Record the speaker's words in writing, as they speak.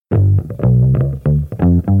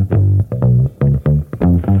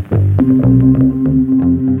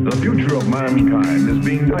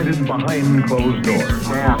conducted behind closed doors.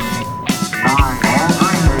 10, 9,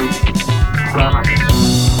 8, 7.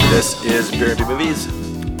 This is Beer and Beer Movies.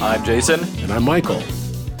 I'm Jason. And I'm Michael.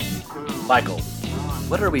 Michael,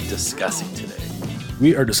 what are we discussing today?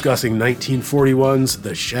 We are discussing 1941's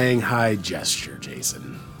The Shanghai Gesture,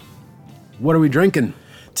 Jason. What are we drinking?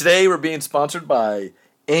 Today we're being sponsored by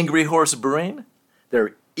Angry Horse Brewing.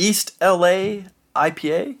 They're East LA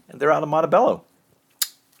IPA, and they're out of Montebello.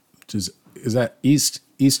 Is that East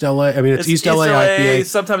LA? I mean, it's East LA IPA.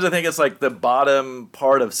 Sometimes I think it's like the bottom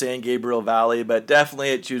part of San Gabriel Valley, but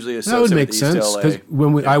definitely it's usually That would associated make with sense, East LA. because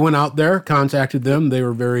when I went out there, contacted them, they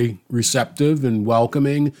were very receptive and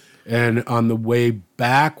welcoming. And on the way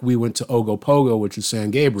back, we went to Ogopogo, which is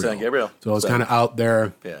San Gabriel. San Gabriel. So I was kind of out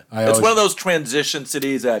there. Yeah. It's one of those transition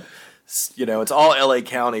cities that, you know, it's all LA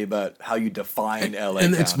County, but how you define LA And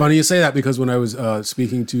County. it's funny you say that, because when I was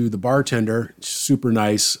speaking to the bartender, super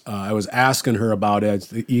nice, I was asking her about it. It's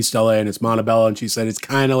the East LA and it's Montebello, and she said it's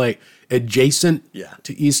kind of like adjacent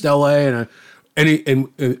to East LA.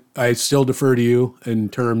 And I still defer to you in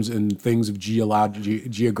terms and things of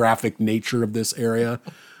geographic nature of this area.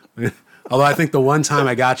 Although I think the one time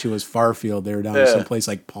I got you was Farfield. They were down in some place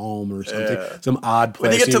like Palm or something, some odd place.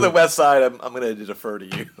 When you get to the west side, I'm going to defer to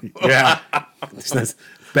you. Yeah,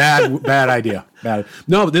 bad idea. Bad.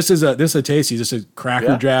 No, but this is a tasty. This is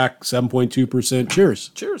Cracker Jack, 7.2%. Cheers.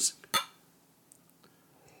 Cheers.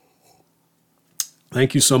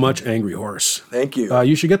 Thank you so much, Angry Horse. Thank you.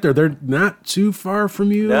 You should get there. They're not too far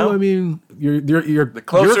from you. No. I mean, you're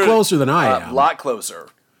closer than I am. A lot closer.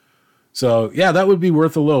 So yeah, that would be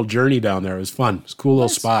worth a little journey down there. It was fun. It's a cool little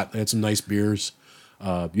spot. They had some nice beers.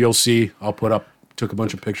 You'll see. Took a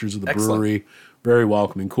bunch of pictures of the brewery. Very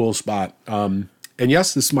welcoming, cool spot. And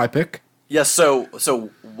yes, this is my pick. Yes. So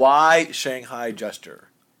why Shanghai Gesture?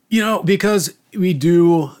 Because we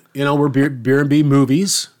do. We're beer and B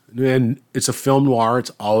movies, and it's a film noir.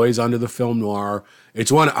 It's always under the film noir.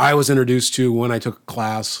 It's one I was introduced to when I took a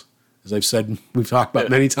class. As I've said, we've talked about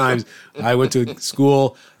many times, I went to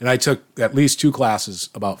school and I took at least 2 classes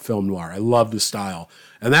about film noir. I love the style.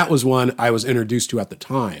 And that was one I was introduced to at the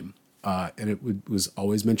time. And it was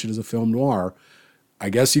always mentioned as a film noir. I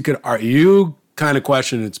guess you kind of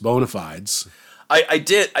question its bona fides. I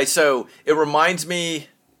did. So it reminds me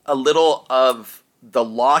a little of The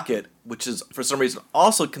Locket, which is for some reason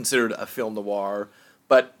also considered a film noir,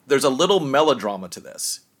 but there's a little melodrama to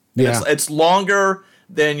this. And it's longer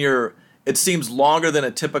than it seems longer than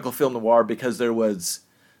a typical film noir because there was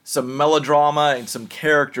some melodrama and some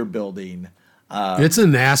character building. It's a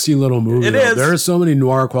nasty little movie. It is. There are so many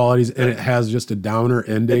noir qualities, and it has just a downer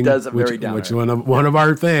ending. It does a very downer. Which one of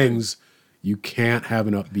our things, you can't have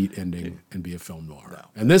an upbeat ending and be a film noir. No.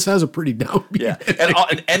 And this has a pretty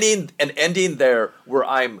downbeat ending. And ending there where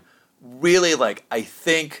I'm really like, I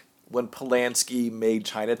think when Polanski made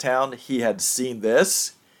Chinatown, he had seen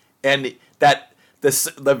this, and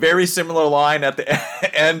the very similar line at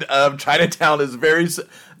the end of Chinatown is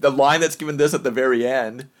the line that's given this at the very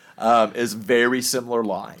end is very similar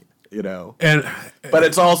line, but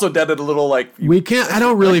it's also done it a little like I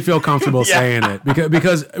don't really feel comfortable saying it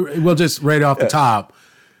because we'll just right off the top.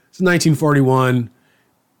 It's 1941.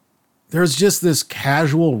 There's just this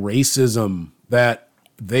casual racism that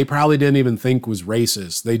they probably didn't even think was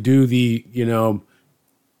racist. They do the,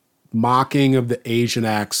 mocking of the Asian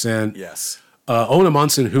accent. Yes. Ona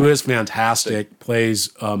Munson, who is fantastic, plays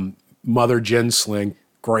Mother Jinsling.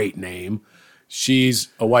 Great name. She's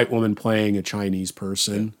a white woman playing a Chinese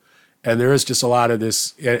person. Yeah. And there is just a lot of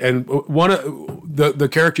this. And one of the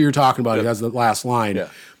character you're talking about, he has the last line. Yeah.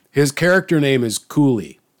 His character name is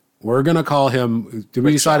Cooley. We're going to call him, did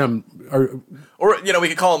we decide him? Or we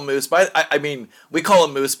could call him Moose, but I mean, we call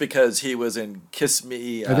him Moose because he was in Kiss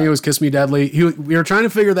Me. I think it was Kiss Me Deadly. We were trying to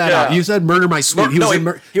figure that out. You said Murder My Sweet. He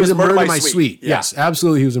was in Murder My Sweet. Yeah. Yes,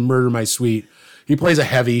 absolutely. He was in Murder My Sweet. He plays a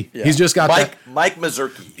heavy. Yeah. He's just got Mike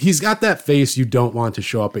Mazurki. He's got that face you don't want to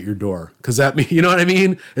show up at your door. Because you know what I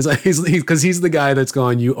mean? It's like because he's the guy that's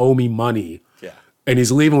going, you owe me money. Yeah. And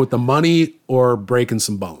he's leaving with the money or breaking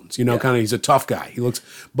some bones. Kind of, he's a tough guy. He looks,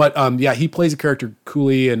 but he plays a character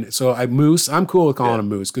Cooley, and so Moose. I'm cool with calling him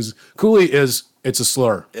Moose because Cooley it's a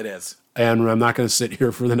slur. It is, and I'm not going to sit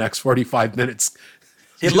here for the next 45 minutes.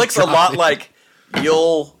 He looks a lot like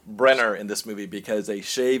Yul Brynner in this movie because they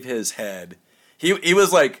shave his head. He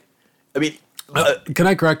was like, I mean, can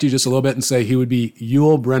I correct you just a little bit and say he would be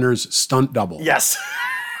Yul Brynner's stunt double? Yes.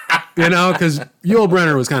 Because Yul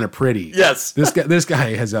Brynner was kind of pretty. Yes. This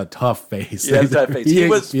guy has a tough face. He has that face. He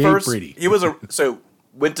was first pretty.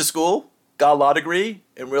 Went to school, got a law degree,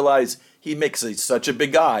 and realized he makes such a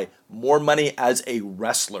big guy more money as a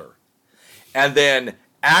wrestler. And then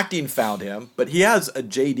acting found him, but he has a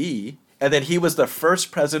JD, and then he was the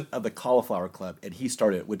first president of the Cauliflower Club, and he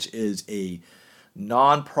started it, which is a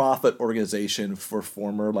non-profit organization for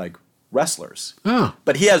former like wrestlers. Oh.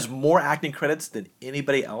 But he has more acting credits than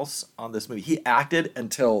anybody else on this movie. He acted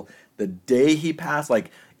until the day he passed. Like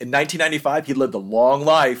in 1995, he lived a long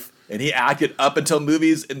life, and he acted up until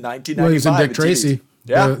movies in 1995. Well, he's in Dick Tracy.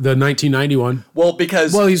 Yeah. The 1991. Well,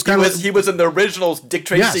 because he was in the original Dick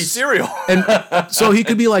Tracy serial. And so he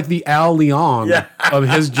could be like the Al Leong of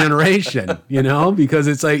his generation, because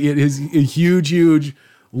it's like it is a huge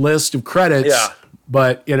list of credits. Yeah.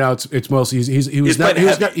 But it's mostly he was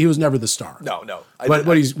never the star. No.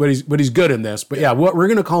 But he's good in this. But we're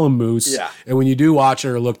gonna call him Moose. Yeah. And when you do watch it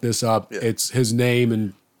or look this up, it's his name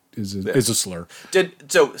and is a slur.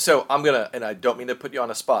 So I'm gonna, and I don't mean to put you on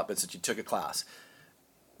a spot, but since you took a class,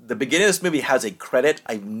 the beginning of this movie has a credit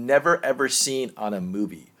I've never ever seen on a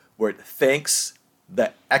movie where it thanks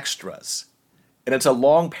the extras, and it's a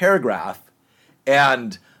long paragraph,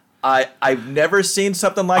 and I've never seen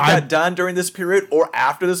something like that done during this period or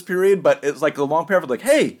after this period, but it's like a long paragraph like,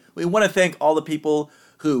 hey, we want to thank all the people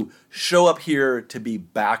who show up here to be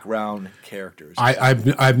background characters.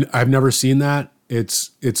 I've never seen that. It's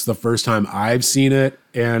the first time I've seen it,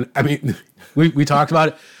 and I mean, we talked about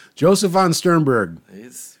it. Joseph von Sternberg.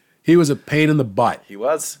 He was a pain in the butt. He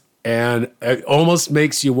was. And it almost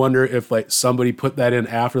makes you wonder if like somebody put that in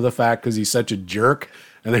after the fact because he's such a jerk.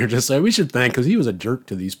 And they're just like, we should thank because he was a jerk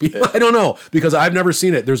to these people. I don't know, because I've never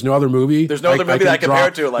seen it. There's no other movie. There's no other movie that I compare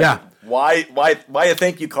it to. Like, why a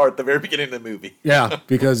thank you card at the very beginning of the movie? Yeah,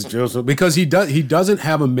 because he doesn't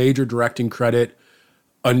have a major directing credit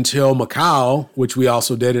until Macau, which we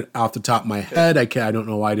also did it off the top of my head. I don't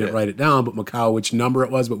know why I didn't write it down, but Macau, which number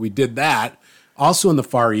it was, but we did that. Also in the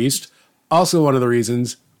Far East. Also one of the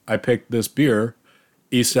reasons I picked this beer,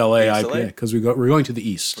 East LA IPA, because we're going to the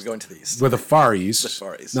East. We're going to the East. We're the Far East. The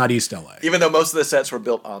Far East. Not East LA. Even though most of the sets were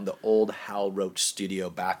built on the old Hal Roach studio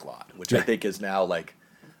backlot, which I think is now like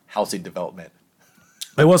housing development.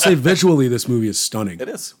 I will say visually this movie is stunning. It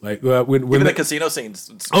is. Like when the casino scenes.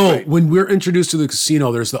 Great. When we're introduced to the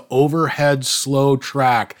casino, there's the overhead slow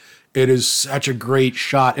track. It is such a great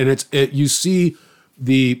shot, and you see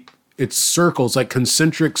it's circles, like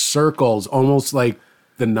concentric circles, almost like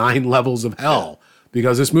the 9 levels of hell.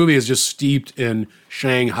 Because this movie is just steeped in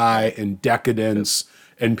Shanghai and decadence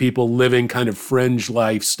and people living kind of fringe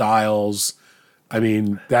lifestyles. I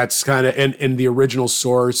mean, that's kind of, and the original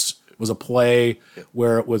source was a play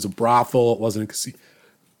where it was a brothel. It wasn't a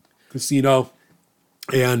casino.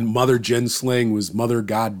 And Mother Ginsling was Mother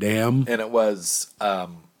Goddamn. And it was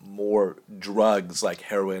more drugs like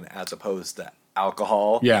heroin as opposed to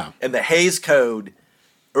alcohol. Yeah. And the Hays Code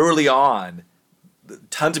early on,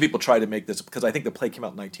 tons of people tried to make this, because I think the play came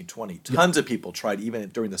out in 1920. Tons of people tried, even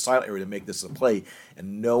during the silent era, to make this a play,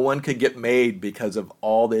 and no one could get made because of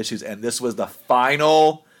all the issues. And this was the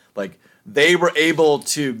final, like, they were able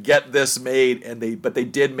to get this made, but they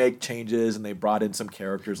did make changes, and they brought in some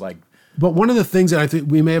characters like. But one of the things that I think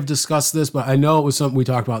we may have discussed this, but I know it was something we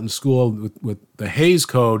talked about in school with the Hays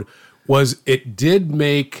Code, was it did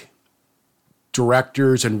make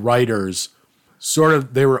directors and writers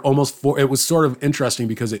it was sort of interesting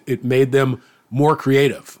because it made them more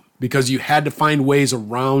creative, because you had to find ways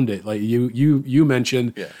around it. Like you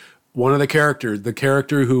mentioned one of the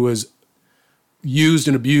character who was used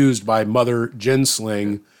and abused by Mother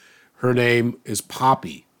Ginsling, her name is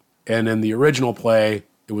Poppy. And in the original play,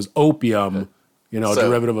 it was opium,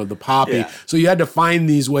 derivative of the poppy. Yeah. So you had to find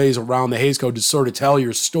these ways around the Hays Code to sort of tell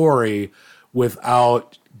your story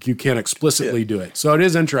without, you can't explicitly do it. So it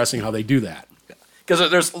is interesting how they do that. Because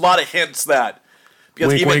there's a lot of hints that.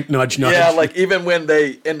 Wink, wink, nudge, nudge. Yeah, like even when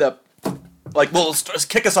they end up, like, well, let's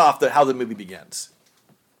kick us off how the movie begins.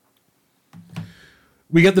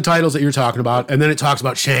 We get the titles that you're talking about, and then it talks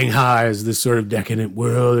about Shanghai as this sort of decadent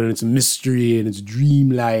world, and it's a mystery, and it's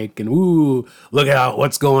dreamlike, and ooh, look out,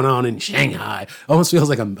 what's going on in Shanghai. Almost feels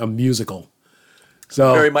like a musical.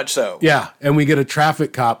 So very much so. Yeah, and we get a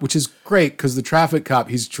traffic cop, which is great, because the traffic cop,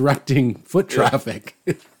 he's directing foot traffic.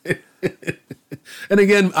 And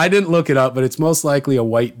again, I didn't look it up, but it's most likely a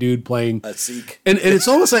white dude playing a Sikh. And it's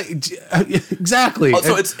almost like, exactly.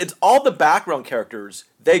 So it's all the background characters.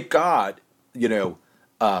 They got,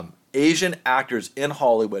 Asian actors in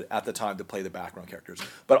Hollywood at the time to play the background characters.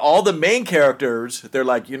 But all the main characters, they're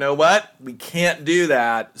like, you know what? We can't do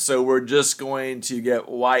that, so we're just going to get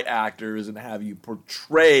white actors and have you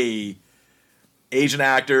portray Asian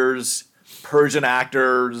actors, Persian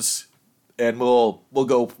actors, and we'll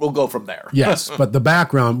go from there. Yes, but the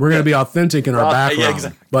background, we're going to be authentic in our background. Yeah,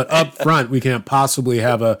 exactly. But up front, we can't possibly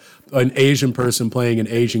have an Asian person playing an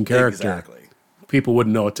Asian character. Exactly. People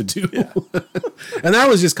wouldn't know what to do. Yeah. And that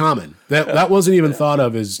was just common. That wasn't even thought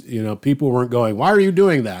of as, people weren't going, why are you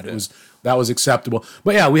doing that? That was acceptable.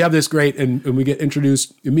 But yeah, we have this great, and we get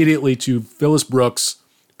introduced immediately to Phyllis Brooks,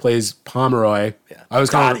 plays Pomeroy. Yeah. I was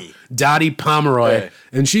calling her Dottie Pomeroy. Right.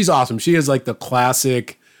 And she's awesome. She is like the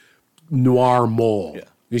classic noir mole. Yeah.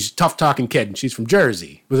 She's a tough talking kid, and she's from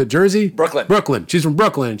Jersey. Was it Jersey? Brooklyn. She's from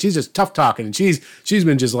Brooklyn, and she's just tough talking, and she's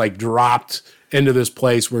been just like dropped into this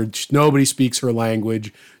place where nobody speaks her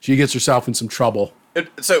language. She gets herself in some trouble.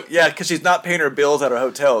 Because she's not paying her bills at her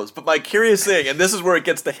hotels. But my curious thing, and this is where it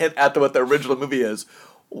gets the hint at what the original movie is.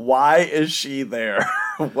 Why is she there?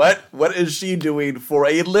 What is she doing for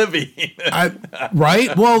a living?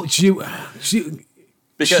 Right? Well, she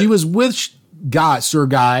was with Sir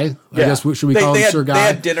Guy. I guess should we call him Sir Guy? They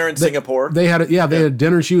had dinner in Singapore. They had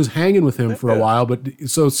dinner. She was hanging with him for a while. But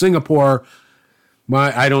so Singapore,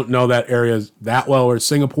 I don't know that area that well. Or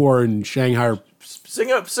Singapore and Shanghai are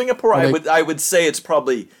Singapore, I would say it's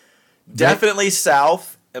probably definitely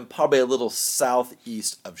south and probably a little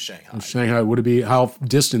southeast of Shanghai. Shanghai, would it be, how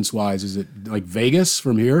distance-wise? Is it like Vegas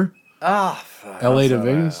from here? LA to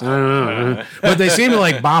Vegas? I don't know. But they seem to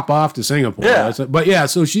like bop off to Singapore. Yeah. But yeah,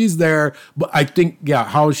 so she's there. But I think,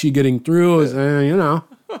 how is she getting through is,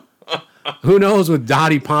 who knows with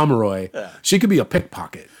Dottie Pomeroy. Yeah. She could be a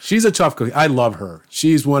pickpocket. She's a tough cookie. I love her.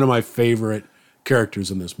 She's one of my favorite characters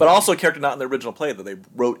in this movie. But also a character not in the original play that they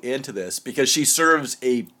wrote into this because she serves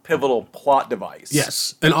a pivotal plot device.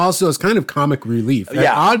 Yes. And also it's kind of comic relief at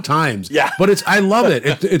odd times. Yeah. But I love it.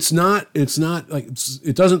 It's not like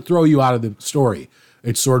it doesn't throw you out of the story.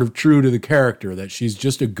 It's sort of true to the character that she's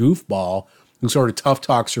just a goofball who sort of tough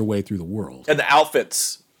talks her way through the world. And the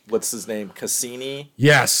outfits, what's his name? Cassini?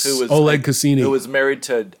 Yes. Who was Oleg Cassini. Who was married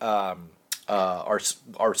to our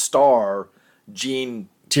star, Gene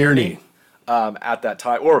Tierney. At that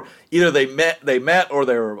time, or either they met or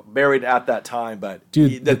they were married at that time. But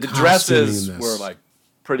dude, the dresses were like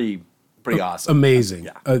pretty awesome. Amazing.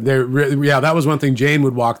 That was one thing Jane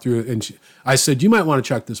would walk through, and I said, you might want to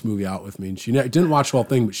check this movie out with me. And she didn't watch the whole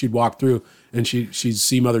thing, but she'd walk through and she'd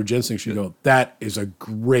see Mother Ginseng. She'd go, that is a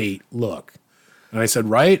great look. And I said,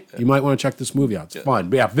 right? You might want to check this movie out. It's fun.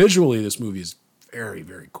 But yeah, visually this movie is very,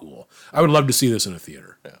 very cool. I would love to see this in a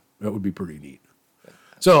theater. Yeah. That would be pretty neat.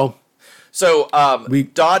 So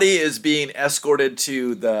Dottie is being escorted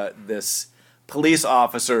to this police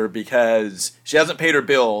officer because she hasn't paid her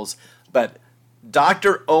bills, but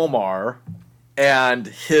Dr. Omar and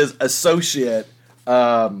his associate,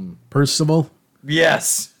 Percival?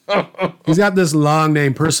 Yes. He's got this long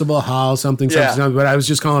name, Percival Hall, something, but I was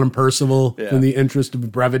just calling him Percival in the interest of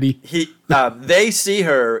brevity. They see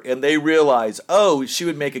her and they realize, she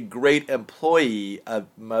would make a great employee of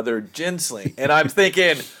Mother Ginseng. And I'm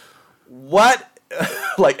thinking, what?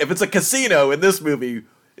 Like, if it's a casino in this movie,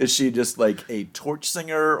 is she just like a torch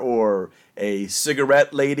singer or a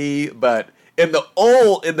cigarette lady? But in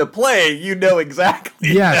the play, exactly.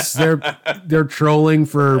 Yes, they're trolling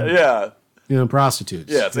for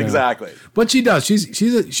prostitutes. Yes, exactly. But she does.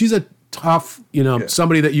 She's a tough,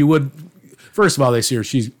 somebody that you would. First of all, they see her.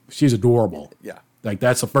 She's adorable. Yeah, like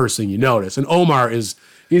that's the first thing you notice. And Omar he's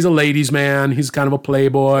a ladies' man. He's kind of a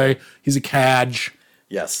playboy. He's a cadge.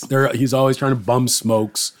 Yes. He's always trying to bum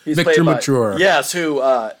smokes. He's Victor Mature. Yes, who,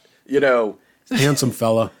 handsome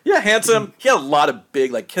fella. Yeah, handsome. He had a lot of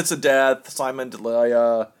big, like, Kiss of Death, Samson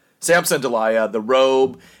Delia, The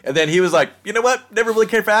Robe. And then he was like, you know what? Never really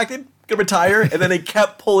cared for acting. Gonna retire. And then they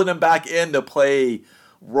kept pulling him back in to play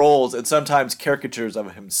roles and sometimes caricatures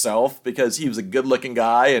of himself because he was a good-looking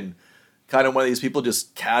guy and kind of one of these people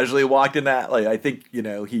just casually walked in that. Like, I think,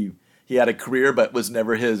 he had a career but was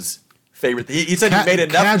never his favorite. He said he made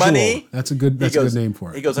enough money. That's a good name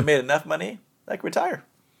for it. He goes, I made enough money, I can retire.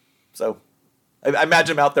 So I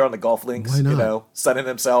imagine him out there on the golf links, sunning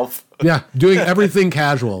himself. Yeah, doing everything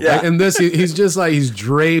casual. Yeah. Like, and this, he's just like, he's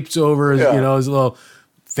draped over his, his little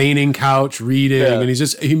feigning couch reading, and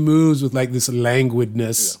he moves with like this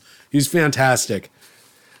languidness. Yeah. He's fantastic.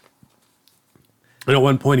 And at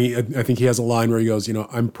one point, I think he has a line where he goes,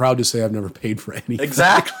 I'm proud to say I've never paid for anything.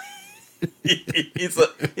 Exactly. he's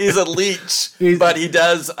a leech, but he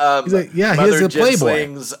does Mother he's a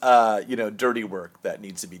Ginseng's dirty work that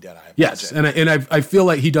needs to be done. Yes, and I feel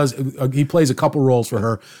like he does. He plays a couple roles for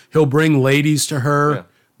her. He'll bring ladies to her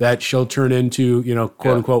that she'll turn into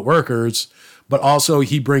quote unquote workers, but also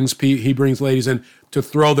he brings ladies in to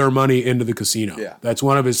throw their money into the casino. Yeah, that's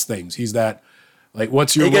one of his things. He's that Like,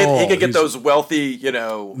 what's your He role? could get He's those wealthy,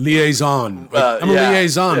 liaison. I'm a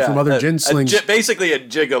liaison for Mother Ginsling. Basically a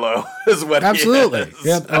gigolo is what Absolutely. he is.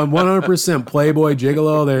 Yep, 100% Playboy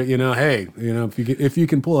gigolo. There, hey, if you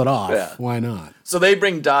can pull it off, why not? So they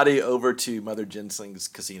bring Dottie over to Mother Ginsling's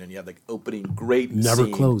casino, and you have the opening great Never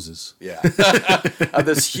scene. closes. Yeah. Of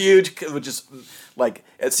this huge, which is like,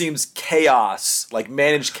 it seems chaos, like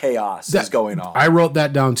managed chaos is going on. I wrote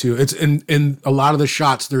that down too. It's in a lot of the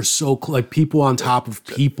shots, they're so like people on top of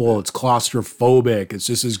people. It's claustrophobic. It's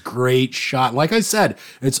just this great shot. Like I said,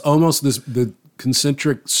 it's almost the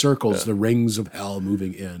concentric circles, the rings of hell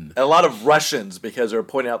moving in. And a lot of Russians, because they're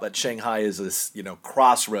pointing out that Shanghai is this,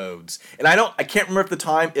 crossroads. And I can't remember at the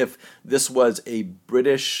time if this was a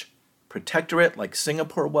British protectorate like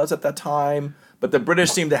Singapore was at that time, but the British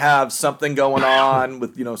seem to have something going on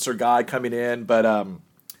with, Sir Guy coming in. But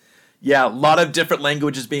a lot of different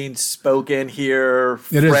languages being spoken here.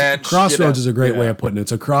 It French, is. Crossroads is a great way of putting it.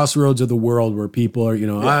 It's a crossroads of the world where people are,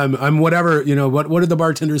 I'm whatever, what did the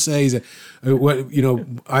bartender say? He's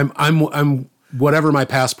I'm whatever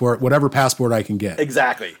whatever passport I can get.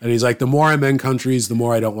 Exactly. And he's like, the more I'm in countries, the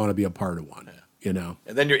more I don't want to be a part of one, And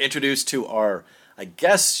then you're introduced to I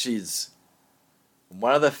guess she's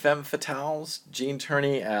one of the femme fatales, Jean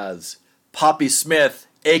Turney, as Poppy Smith,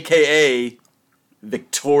 a.k.a.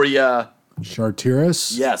 Victoria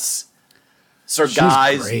Charteris. Yes, Sir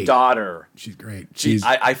Guy's daughter. She's great.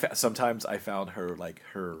 Sometimes I found her like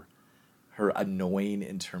her annoying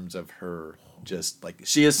in terms of her just like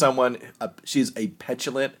she is someone. She's a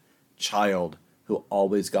petulant child who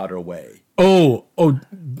always got her way. Oh!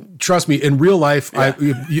 Trust me. In real life,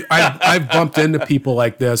 I've bumped into people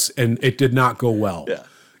like this, and it did not go well. Yeah,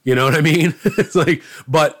 you know what I mean. It's like,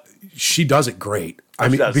 but she does it great. I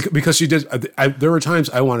mean, because she did. There were times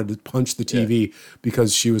I wanted to punch the TV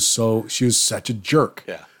because she was such a jerk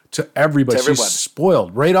to everybody. She's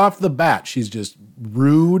spoiled right off the bat. She's just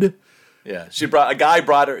rude. Yeah, a guy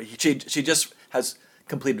brought her. She just has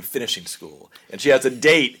completed finishing school, and she has a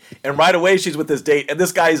date, and right away she's with this date, and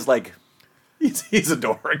this guy's like, he's a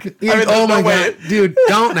dork. Oh my god, dude,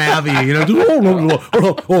 Downton Abbey,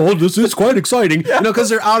 this is quite exciting, because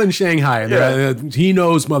they're out in Shanghai, and he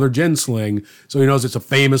knows Mother Ginsling, so he knows it's a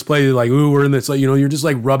famous place. Like, ooh, we're in this, you're just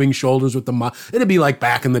like rubbing shoulders with the mob. It'd be like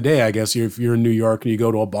back in the day, I guess, if you're in New York and you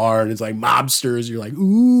go to a bar and it's like mobsters, you're like,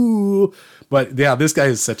 ooh. But yeah, this guy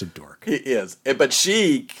is such a dork. He is. But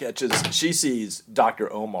she sees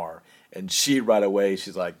Dr. Omar, and she right away,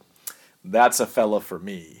 she's like, that's a fella for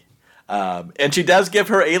me. And she does give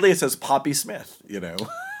her alias as Poppy Smith,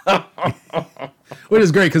 Which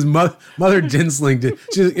is great because Mother Ginsling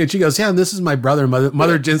she goes, yeah, this is my brother.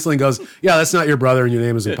 Mother Ginsling goes, yeah, that's not your brother, and your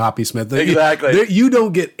name isn't Poppy Smith. Exactly. You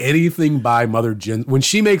don't get anything by Mother Ginsling when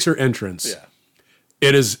she makes her entrance. Yeah.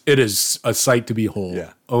 It is a sight to behold.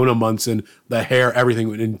 Yeah. Ona Munson, the hair,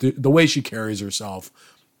 everything, and the way she carries herself.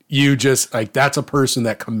 You just like that's a person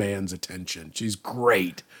that commands attention. She's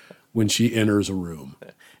great when she enters a room.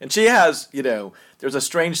 And she has, there's a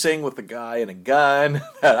strange thing with the guy and a gun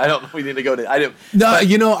that I don't know. We need to go to. I didn't. No,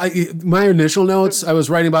 my initial notes, I was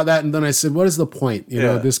writing about that, and then I said, "What is the point?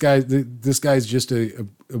 This guy's just a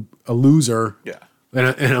loser." Yeah. And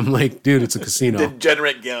I'm like, dude, it's a casino.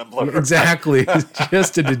 Degenerate gambler. Exactly.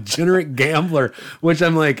 Just a degenerate gambler. Which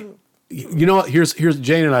I'm like, what? Here's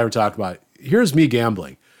Jane and I were talking about it. Here's me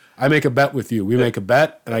gambling. I make a bet with you. We make a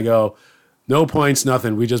bet, and I go, no points,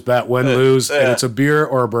 nothing. We just bet win, lose, and it's a beer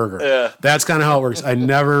or a burger. Yeah. That's kind of how it works. I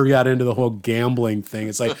never got into the whole gambling thing.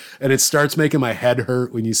 It's like, and it starts making my head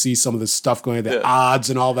hurt when you see some of the stuff going, the odds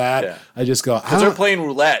and all that. Yeah. I just go, because they're playing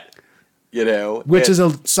roulette. Which is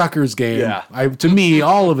a sucker's game. Yeah. To me,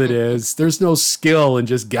 all of it is. There's no skill in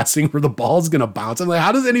just guessing where the ball's going to bounce. I'm like,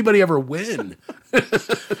 how does anybody ever win?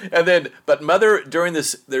 But Mother, during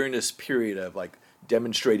this period of like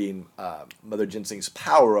demonstrating Mother Ginsling's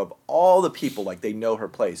power of all the people, like they know her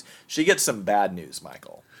place, she gets some bad news,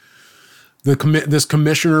 Michael. This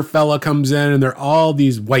commissioner fella comes in, and they're all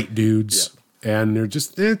these white dudes. Yeah. And they're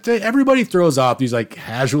just, everybody throws off these like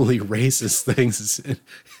casually racist things.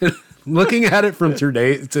 Looking at it from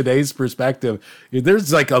today's perspective,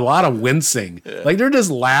 there's like a lot of wincing. Yeah. Like they're just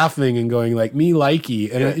laughing and going like, me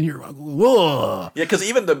likey. And you're like, whoa. Yeah, because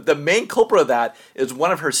even the main culprit of that is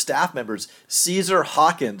one of her staff members, Caesar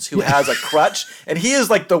Hawkins, who has a crutch. And he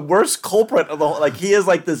is like the worst culprit of the whole, like he is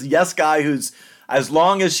like this yes guy who's, as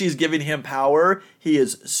long as she's giving him power, he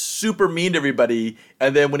is super mean to everybody.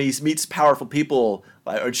 And then when he meets powerful people,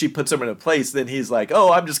 or she puts him in a place, then he's like,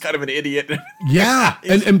 "Oh, I'm just kind of an idiot." Yeah,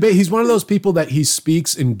 and he's one of those people that he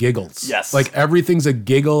speaks and giggles. Yes, like everything's a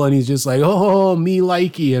giggle, and he's just like, "Oh, me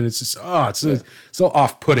likey," and it's just it's so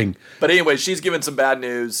off-putting. But anyway, she's given some bad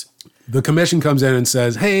news. The commission comes in and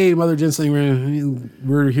says, "Hey, Mother Ginsling,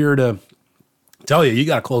 we're here to tell you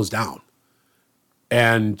got to close down."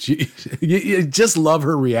 And you just love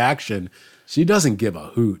her reaction. She doesn't give a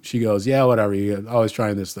hoot. She goes, "Yeah, whatever. You're always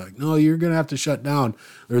trying this thing. No, you're going to have to shut down.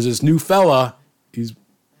 There's this new fella.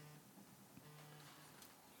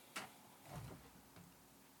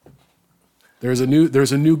 There's a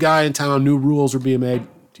new guy in town. New rules are being made.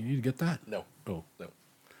 Do you need to get that? No. Oh, no.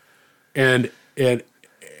 And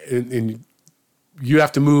you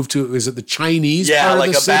have to move to, is it the Chinese part like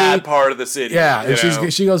of the city? Yeah, like a bad part of the city. Yeah,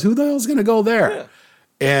 and she goes, "Who the hell's going to go there?" Yeah.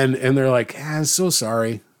 And they're like, so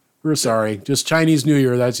sorry. We're sorry. Just Chinese New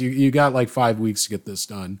Year. That's you got like 5 weeks to get this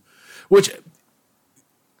done. Which,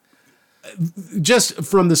 just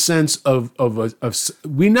from the sense of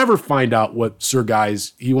we never find out what Sir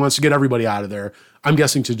Guy's, he wants to get everybody out of there. I'm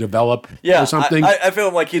guessing to develop or something. I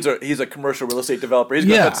feel like he's a commercial real estate developer. He's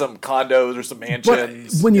going to put some condos or some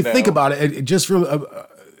mansions. But when you think about it, just from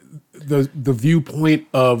the viewpoint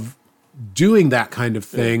of doing that kind of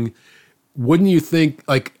thing, wouldn't you think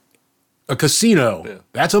like a casino,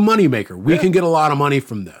 that's a moneymaker. We can get a lot of money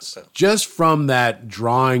from this. Just from that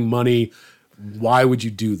drawing money, why would you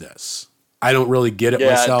do this? I don't really get it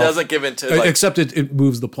myself. It doesn't give into except it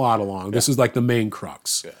moves the plot along. This is like the main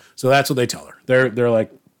crux. Yeah. So that's what they tell her. They're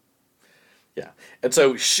like, yeah. And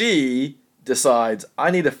so she decides, I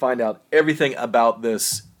need to find out everything about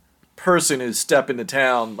this person who's stepped into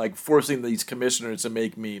town, like forcing these commissioners to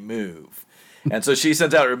make me move. And so she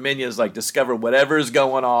sends out her minions, like, discover whatever's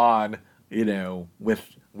going on,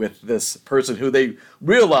 with this person who they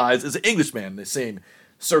realize is an Englishman. They're saying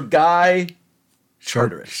Sir Guy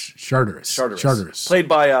Charteris. Played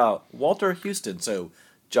by Walter Houston. So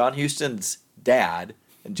John Huston's dad,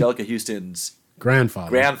 Angelica Houston's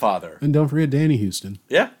grandfather. And don't forget Danny Houston.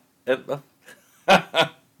 Yeah.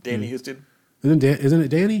 Danny Houston. Isn't it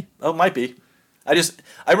Danny? Oh, it might be. I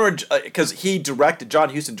remember because John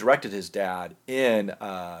Huston directed his dad in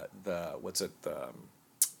I'm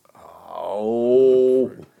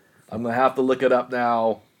gonna have to look it up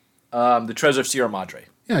now. The Treasure of Sierra Madre.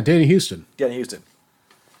 Yeah, Danny Houston. Yeah,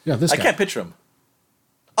 this guy. I can't picture him.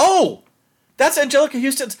 Oh, that's Angelica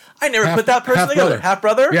Houston's. I never put that person together. Half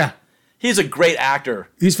brother. Yeah, he's a great actor.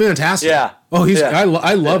 He's fantastic. Yeah. Oh,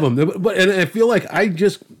 I love him. But and I feel like I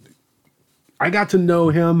got to know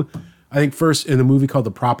him. I think first in a movie called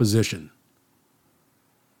The Proposition,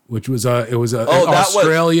 which was an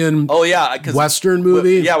Australian Western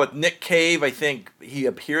movie. With Nick Cave. I think he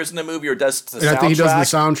appears in the movie or does the soundtrack. I think he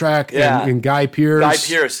does the soundtrack. Yeah. And Guy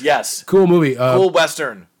Pearce. Yes. Cool movie. Cool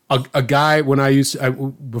Western. A guy, when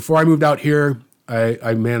before I moved out here,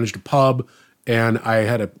 I managed a pub, and I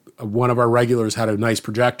had one of our regulars had a nice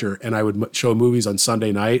projector, and I would show movies on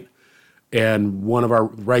Sunday night. And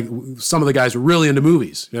some of the guys were really into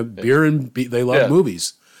movies. Beer and they love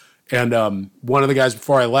movies. And one of the guys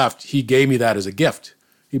before I left, he gave me that as a gift.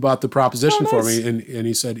 He bought The Proposition for me, and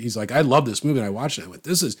he said, he's like, I love this movie, and I watched it. I went,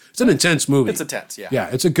 it's an intense movie. It's intense, yeah. Yeah,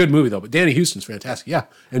 it's a good movie, though. But Danny Houston's fantastic. Yeah,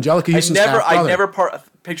 Angelica Houston's I never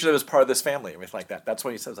pictured him as part of this family or anything like that. That's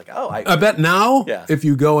when he says, like, I bet now, if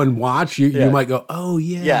you go and watch, you might go, oh,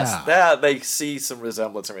 yeah. Yes, they see some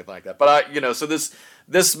resemblance and everything like that. But, so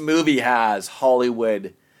this movie has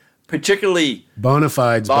Hollywood, particularly bona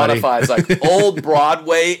fides, like old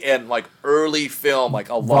Broadway and like early film, like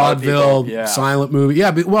a lot vaudeville, of people, silent movie.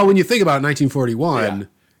 Yeah, but when you think about it, 1941,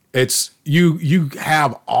 it's you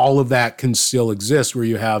have all of that can still exist. Where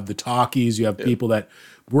you have the talkies, you have people that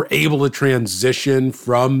were able to transition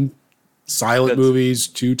from silent movies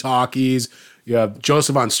to talkies. You have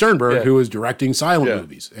Joseph von Sternberg, who was directing silent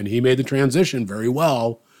movies, and he made the transition very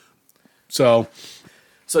well. So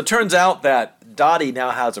it turns out that Dottie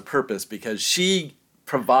now has a purpose because she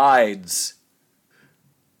provides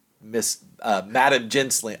Madam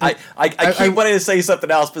Ginsling. I keep wanting to say something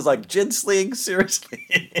else, but it's like, Ginsling?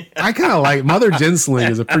 Seriously? I kind of like Mother Ginsling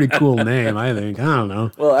is a pretty cool name, I think. I don't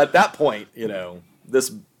know. Well, at that point, this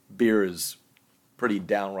beer is pretty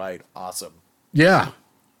downright awesome. Yeah,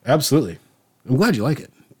 absolutely. I'm glad you like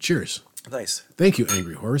it. Cheers. Nice. Thank you,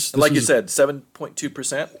 Angry Horse. Like you said,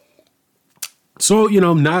 7.2%. So,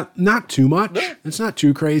 not too much. No. It's not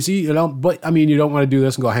too crazy, but I mean, you don't want to do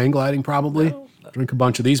this and go hang gliding probably. No. Drink a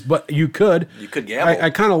bunch of these, but you could. You could gamble. I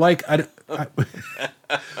kind of like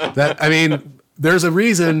that. I mean, There's a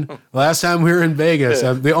reason. Last time we were in Vegas,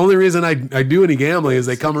 the only reason I do any gambling is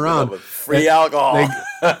they come around. Free alcohol.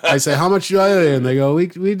 I say, how much do I owe you? And they go, we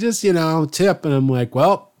just, tip. And I'm like,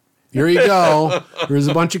 well, here you go. Here's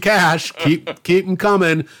a bunch of cash. Keep them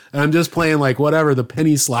coming. And I'm just playing like whatever the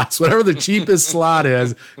penny slots, whatever the cheapest slot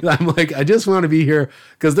is. I'm like, I just want to be here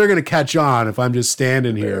because they're going to catch on if I'm just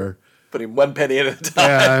standing here. Putting 1 penny at a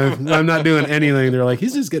time. Yeah, I'm not doing anything. They're like,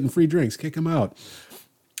 he's just getting free drinks. Kick him out.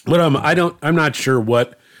 But I'm not sure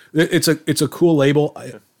what. It's a cool label.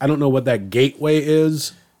 I don't know what that gateway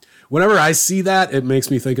is. Whenever I see that, it makes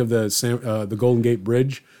me think of the Golden Gate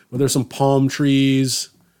Bridge, where there's some palm trees.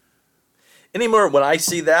 Anymore, when I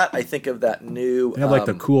see that, I think of that new. They have like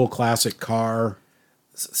the cool classic car.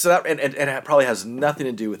 So that and it probably has nothing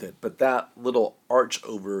to do with it, but that little arch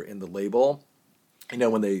over in the label,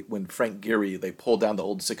 when Frank Gehry they pulled down the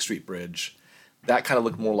old 6th Street Bridge, that kind of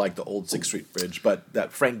looked more like the old 6th Street Bridge. But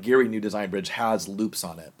that Frank Gehry new design bridge has loops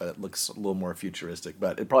on it, but it looks a little more futuristic.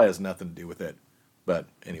 But it probably has nothing to do with it. But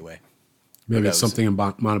anyway, maybe it's something in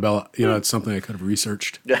Montebello. It's something I could have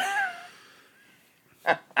researched.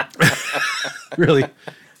 Really,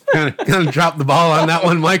 kind of dropped the ball on that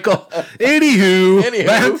one, Michael. Anywho,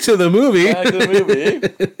 back to the movie.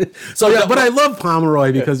 So yeah, but I love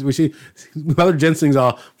Pomeroy because Mother Jensen's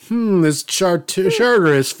all, this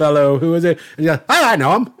Charteris fellow, who is it? And you're like, oh, I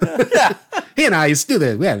know him. He and I used to do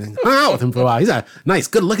this. We had hung out with him for a while. He's a nice,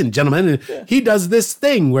 good-looking gentleman, and he does this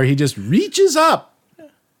thing where he just reaches up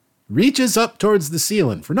towards the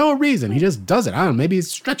ceiling for no reason. He just does it. I don't know, maybe he's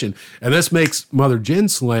stretching. And this makes Mother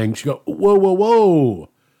Gensling, she go, whoa, whoa, whoa.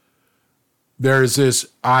 There's this,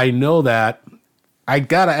 I know that. I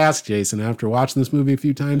got to ask Jason, after watching this movie a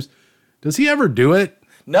few times, does he ever do it?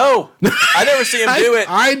 No, I never see him do it.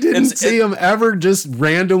 I didn't see him ever just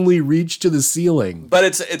randomly reach to the ceiling. But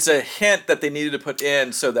it's a hint that they needed to put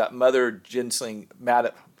in so that Mother Gensling,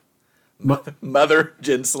 Mother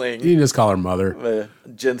Gensling. You can just call her Mother.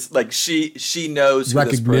 She knows who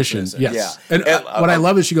recognition. This person is. Yes. Yeah. And what I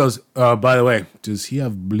love is she goes, by the way, does he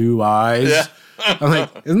have blue eyes? Yeah. I'm like,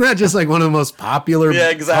 isn't that just like one of the most popular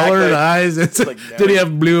colored eyes? It's like, no. Did he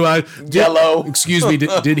have blue eyes? Yellow. Excuse me.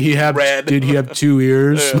 Did he have red? Did he have 2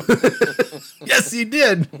 ears? Yes, he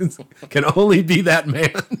did. Can only be that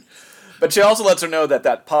man. But she also lets her know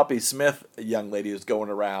that Poppy Smith young lady who's going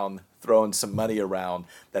around throwing some money around,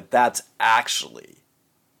 that's actually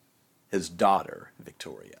his daughter,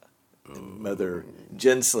 Victoria. And Mother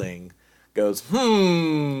Gensling goes,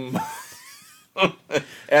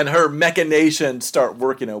 and her machinations start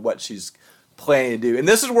working on what she's planning to do. And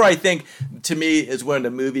this is where I think, to me, is when the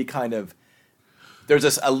movie kind of,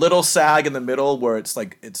 there's a little sag in the middle where it's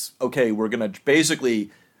like, it's okay, we're going to basically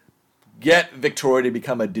get Victoria to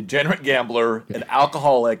become a degenerate gambler, an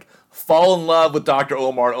alcoholic, fall in love with Dr.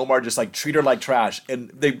 Omar. Omar just like treat her like trash.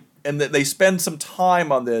 And they spend some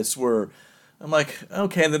time on this where I'm like,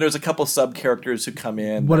 okay. And then there's a couple sub characters who come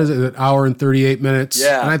in. What is it? An hour and 38 minutes?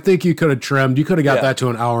 Yeah. And I think you could have got that to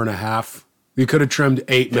an hour and a half. You could have trimmed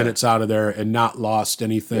 8 minutes out of there and not lost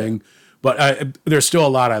anything. Yeah. But there's still a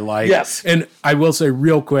lot I like. Yes. And I will say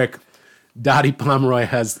real quick, Dottie Pomeroy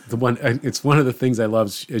has it's one of the things I love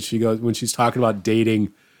is she goes, when she's talking about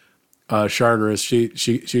dating Charteris,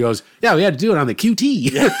 she goes, yeah, we had to do it on the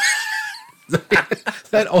QT. Yeah.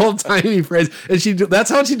 That old timey phrase, and that's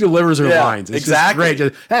how she delivers her lines. It's exactly.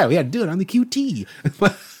 Just great. Hey, we had to do it on the QT.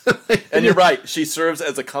 And you're right. She serves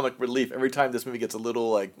as a comic relief every time this movie gets a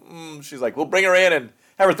little like. She's like, we'll bring her in and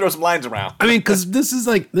have her throw some lines around. I mean, because this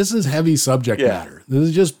is heavy subject matter. This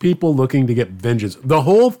is just people looking to get vengeance. The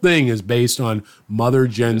whole thing is based on Mother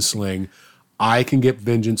Gensling. I can get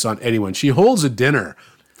vengeance on anyone. She holds a dinner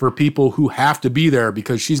for people who have to be there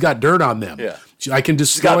because she's got dirt on them. Yeah. I can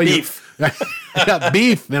destroy beef. I got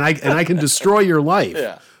beef, and I can destroy your life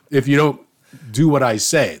if you don't do what I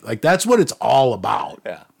say. Like, that's what it's all about.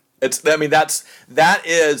 Yeah. That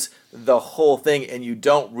is the whole thing, and you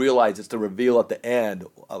don't realize it's the reveal at the end,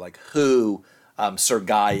 like who Sir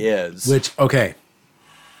Guy is. Which, okay,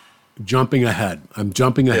 jumping ahead. I'm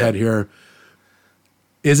jumping ahead here.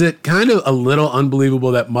 Is it kind of a little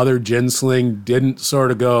unbelievable that Mother Gensling didn't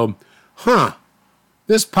sort of go,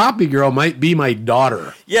 this Poppy girl might be my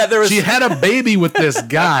daughter. Yeah, she had a baby with this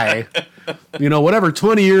guy,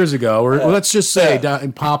 20 years ago, or let's just say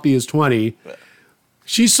Poppy is 20.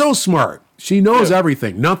 She's so smart. She knows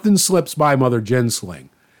everything. Nothing slips by Mother Gensling.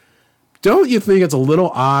 Don't you think it's a little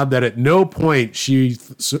odd that at no point she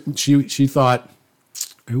thought,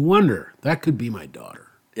 I wonder, that could be my daughter.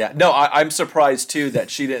 Yeah, no, I'm surprised too that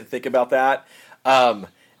she didn't think about that.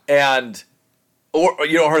 And Or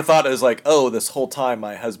her thought is like, oh, this whole time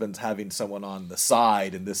my husband's having someone on the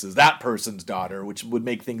side, and this is that person's daughter, which would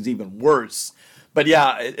make things even worse. But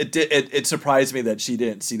yeah, it surprised me that she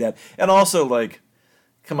didn't see that. And also, like,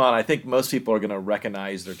 come on, I think most people are going to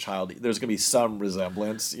recognize their child. There's going to be some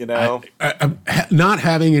resemblance, Not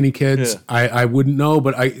having any kids, I wouldn't know,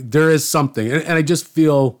 but there is something. And I just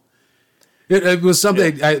feel it was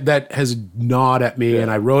something that has gnawed at me,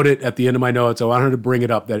 and I wrote it at the end of my notes. I wanted to bring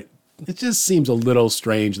it up that it just seems a little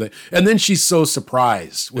strange. And then she's so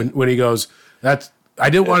surprised when he goes, I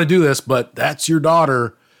didn't want to do this, but that's your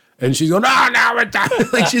daughter. And she's going, no, it's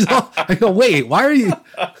not. Like she's all, I go, wait, why are you?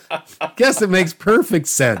 Guess it makes perfect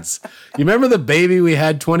sense. You remember the baby we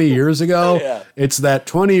had 20 years ago? Yeah. It's that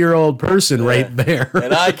 20-year-old person right there.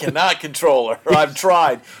 And I cannot control her. I've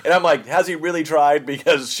tried. And I'm like, has he really tried?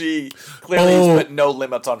 Because she clearly has put no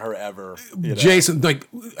limits on her ever. Jason, like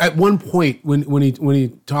at one point when he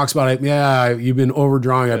talks about it, you've been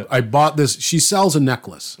overdrawing. I bought this. She sells a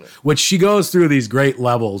necklace, which she goes through these great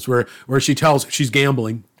levels where she tells she's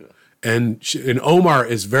gambling. And Omar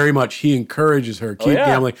is very much, he encourages her, keep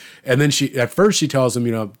gambling. And then at first she tells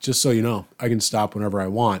him, just so you know, I can stop whenever I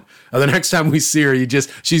want. And the next time we see her,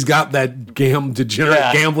 she's got that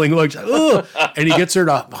degenerate gambling look. Ugh. And he gets her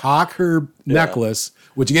to hawk her necklace,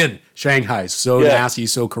 which again, Shanghai, so nasty,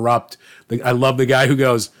 so corrupt. I love the guy who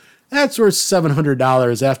goes, that's worth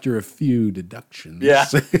 $700 after a few deductions. Yeah.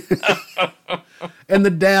 And the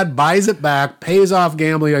dad buys it back, pays off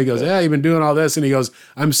gambling. He goes, you've been doing all this. And he goes,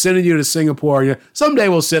 I'm sending you to Singapore. Someday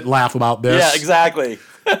we'll sit and laugh about this. Yeah, exactly.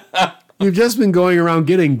 You've just been going around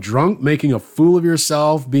getting drunk, making a fool of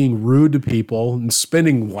yourself, being rude to people, and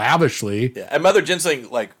spending lavishly. Yeah. And Mother Ginseng,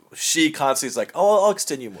 like, she constantly is like, oh, I'll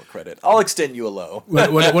extend you more credit. I'll extend you a low.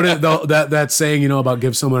 that saying, about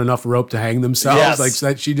give someone enough rope to hang themselves? Yes. Like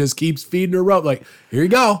that she just keeps feeding her rope. Like, here you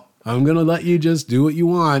go. I'm going to let you just do what you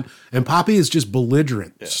want. And Poppy is just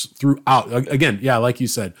belligerent throughout. Again, like you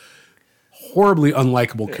said, horribly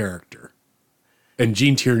unlikable character. And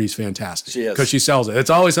Gene Tierney's fantastic. She is. Because she sells it.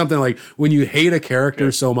 It's always something like when you hate a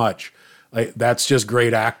character so much, like that's just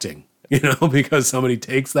great acting, because somebody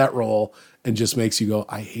takes that role and just makes you go,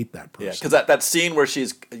 I hate that person. Yeah, because that scene where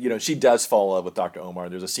she's, she does fall in love with Dr. Omar.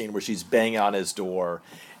 There's a scene where she's banging on his door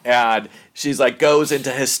and she's like, goes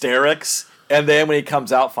into hysterics. And then when he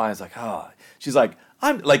comes out fine, it's like, she's like,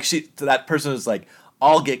 that person is like,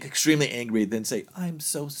 I'll get extremely angry, then say, I'm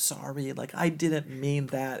so sorry. Like, I didn't mean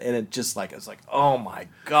that. And it just like, it's like, oh my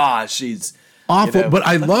gosh, she's awful. But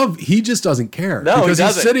I love, he just doesn't care. No, because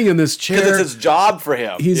he's sitting in this chair. Because it's his job for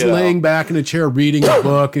him. He's laying back in a chair reading a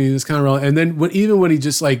book and he's kind of, and then when he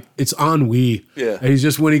just like, it's ennui. Yeah. And he's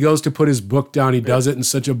just, when he goes to put his book down, he does it in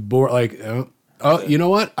such a you know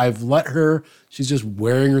what? I've let her. She's just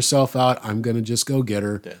wearing herself out. I'm going to just go get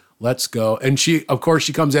her. Yeah. Let's go. And she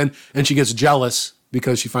comes in and she gets jealous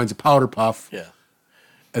because she finds a powder puff. Yeah.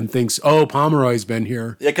 And thinks, Pomeroy's been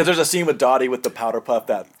here. Yeah, because there's a scene with Dottie with the powder puff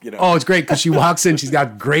that, Oh, it's great because she walks in. She's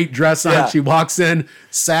got great dress on. Yeah. She walks in,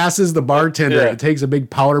 sasses the bartender, and takes a big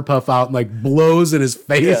powder puff out and like blows in his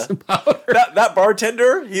face. Yeah. That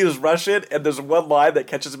bartender, he was Russian, and there's one line that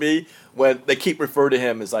catches me when they keep referring to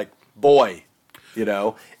him as like, boy,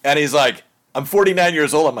 and he's like, I'm 49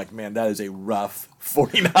 years old. I'm like, man, that is a rough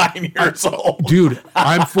 49 years old. Dude,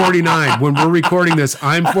 I'm 49. When we're recording this,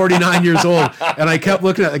 I'm 49 years old. And I kept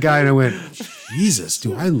looking at the guy and I went, Jesus,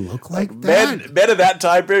 do I look like that? Men of that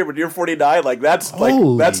time period, when you're 49, like that's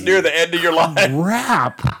near the end of your life.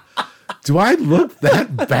 Crap. Do I look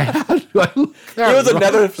that bad? It was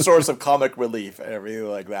another source of comic relief and everything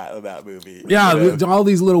like that in that movie. Yeah, all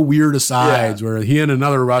these little weird asides where he and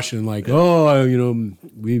another Russian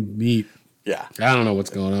we meet. Yeah. I don't know what's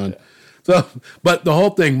going on. So, but the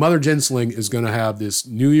whole thing, Mother Ginseng is going to have this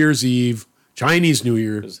New Year's Eve, Chinese New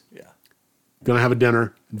Year. Going to have a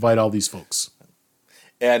dinner, invite all these folks.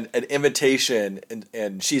 And an invitation,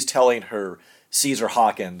 and she's telling her Caesar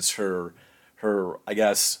Hawkins, her I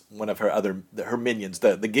guess one of her minions,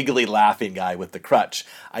 the giggly laughing guy with the crutch,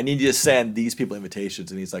 I need you to send these people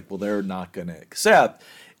invitations. And he's like, well, they're not going to accept.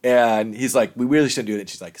 And he's like, we really shouldn't do it. And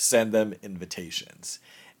she's like, send them invitations.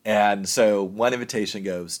 And so one invitation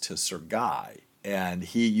goes to Sir Guy,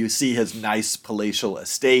 and you see his nice palatial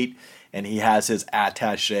estate, and he has his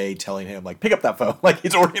attaché telling him, like, pick up that phone. Like,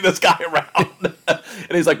 he's ordering this guy around.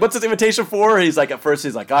 And he's like, what's this invitation for? He's like, at first,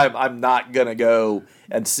 he's like, I'm not going to go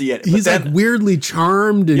and see it. He's like weirdly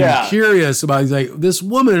charmed and curious about it. He's like, this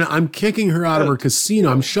woman, I'm kicking her out of her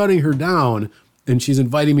casino. I'm shutting her down, and she's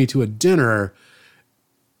inviting me to a dinner.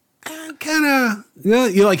 kind of,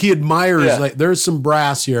 like he admires, Yeah. like there's some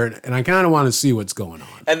brass here, and I kind of want to see what's going on.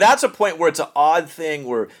 And that's a point where it's an odd thing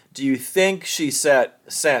where do you think she sent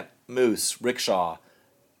Moose, Rickshaw,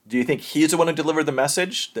 do you think he's the one who delivered the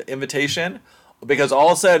message, the invitation? Because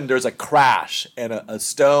all of a sudden there's a crash and a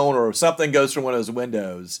stone or something goes through one of his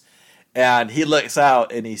windows and he looks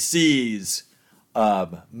out and he sees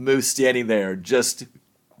Moose standing there just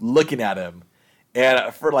looking at him.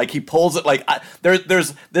 And for like he pulls it like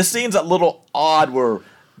there's this scene's a little odd where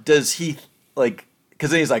does he like because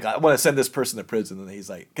then he's like I want to send this person to prison and he's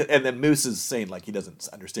like and then Moose is saying like he doesn't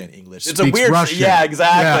understand English. It's Speaks a weird Russian. yeah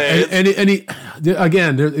exactly Yeah. And he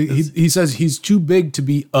again he says he's too big to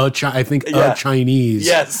be a Chinese.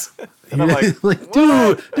 yes and I'm like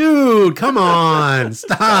dude, come on,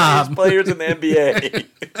 stop. These players in the NBA.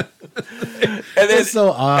 And then, That's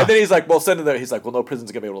so odd. And then he's like, well, send him there. He's like, well,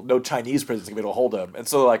 no Chinese prison's gonna be able to hold him. And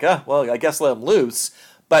so they're like, well, I guess let him loose.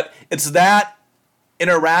 But it's that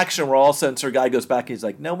interaction where all of a sudden Sir Guy goes back and he's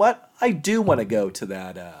like, know what? I do want to go to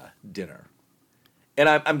that dinner. And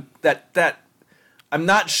I'm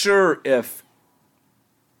not sure if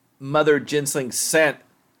Mother Ginsling sent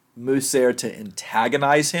Moose there to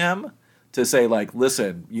antagonize him, to say like,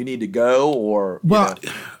 listen, you need to go, or well,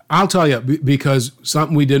 I'll tell you because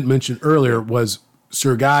something we didn't mention earlier was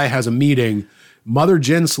Sir Guy has a meeting. Mother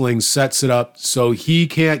Ginsling sets it up so he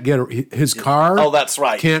can't get his car. Oh, that's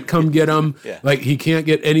right. Can't come get him. Yeah. Like he can't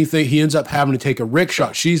get anything. He ends up having to take a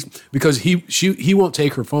rickshaw. Because he won't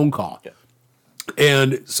take her phone call. Yeah.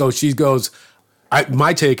 And so she goes,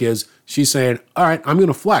 my take is she's saying, all right, I'm going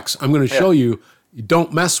to flex. I'm going to show you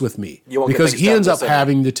don't mess with me. You won't get because things he done ends the up same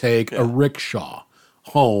having to take a rickshaw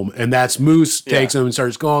home, and that's Moose takes him and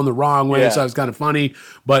starts going the wrong way. So it's kind of funny,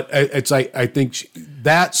 but it's like I think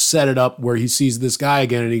that set it up where he sees this guy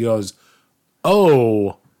again and he goes,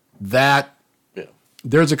 "Oh,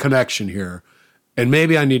 there's a connection here, and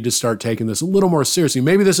maybe I need to start taking this a little more seriously.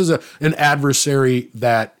 Maybe this is an adversary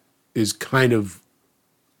that is kind of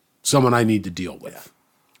someone I need to deal with." Yeah.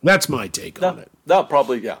 That's my take on it. No,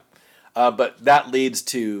 probably but that leads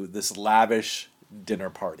to this lavish dinner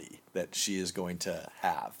party that she is going to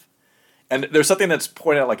have. And there's something that's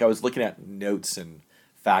pointed out, like I was looking at notes and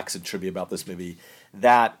facts and trivia about this movie,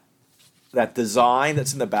 that design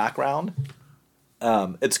that's in the background,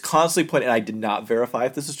 it's constantly pointed, and I did not verify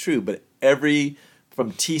if this is true, but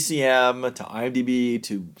from TCM to IMDb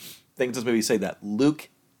to things in this movie say that Luke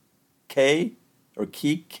K, or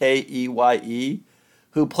Key, K-E-Y-E,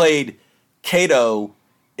 who played Kato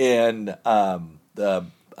in the...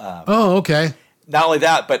 oh, okay. Not only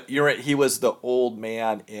that, but you're right, he was the old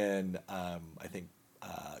man in, I think,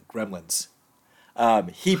 Gremlins.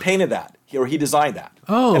 He painted that, or he designed that.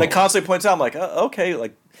 Oh. And it constantly points out, I'm like, oh, okay.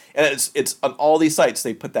 Like, and it's on all these sites,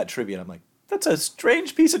 they put that trivia, and I'm like, that's a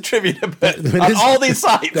strange piece of trivia to put on all these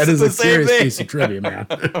sites. That is it's a serious piece of trivia, man.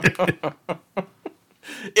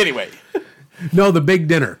 Anyway. No, the big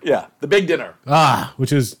dinner. Yeah, the big dinner.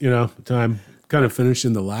 Which is, time kind of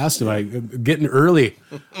finishing the last of it. Getting early.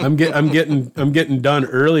 I'm getting done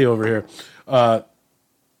early over here.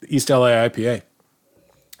 East LA IPA.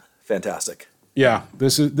 Fantastic. Yeah,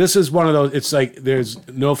 this is one of those. It's like there's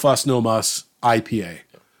no fuss, no muss IPA.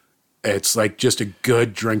 It's like just a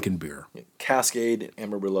good drinking beer. Cascade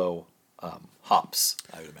and Amarillo hops,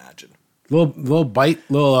 I would imagine. Little bite,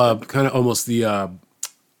 little kind of almost the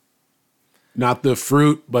not the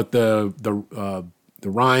fruit, but the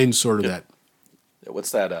rind, sort of that.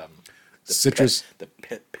 What's that? The citrus.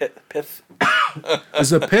 Pith. Is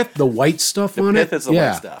the pith the white stuff on it? Pith is the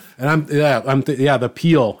white stuff. And the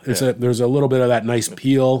peel. There's a little bit of that nice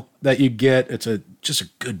peel that you get. It's just a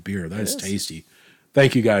good beer. That is tasty.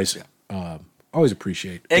 Thank you guys. Yeah. Always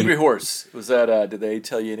appreciate. Angry Horse. Was that? Did they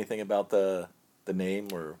tell you anything about the name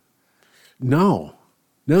or? No.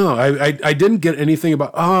 I didn't get anything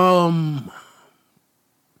about.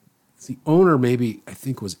 The owner maybe I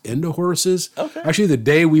think was into horses. Okay. Actually, the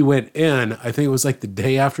day we went in, I think it was like the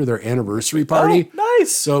day after their anniversary party. Oh,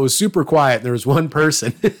 nice. So it was super quiet. There was one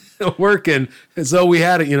person working, and so we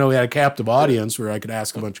had we had a captive audience where I could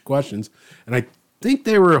ask a bunch of questions, and I think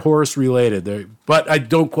they were horse related. But I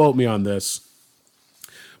don't quote me on this.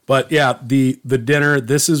 But yeah, the dinner.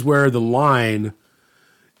 This is where the line.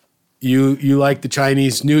 You like the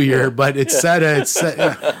Chinese New Year, but it's said.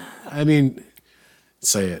 I mean,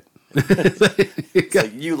 say it. It's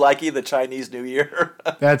like, you likey the Chinese New Year.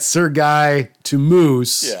 That's Sir Guy to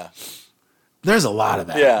Moose. Yeah. There's a lot of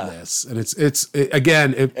that in this. And it's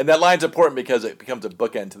again. And that line's important because it becomes a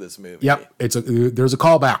bookend to this movie. Yep. There's a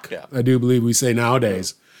callback. Yeah. I do believe we say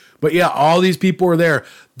nowadays. But yeah, all these people were there.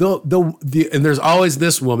 And there's always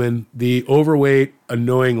this woman, the overweight,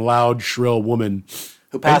 annoying, loud, shrill woman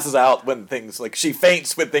who passes out when things like she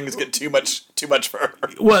faints when things get too much for her.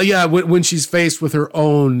 Well, yeah, when she's faced with her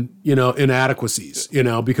own, inadequacies,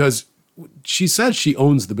 because she says she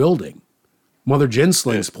owns the building. Mother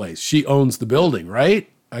Jinsling's place. She owns the building, right?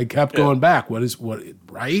 I kept going back.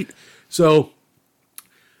 Right? So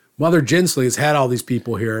Mother Jinsling has had all these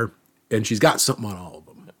people here, and she's got something on all of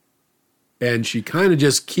them. And she kind of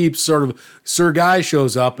just keeps sort of, Sir Guy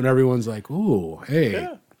shows up, and everyone's like, ooh, hey.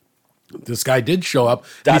 Yeah. This guy did show up.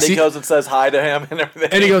 Daddy goes and says hi to him and everything.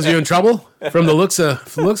 And he goes, "You in trouble?" From the looks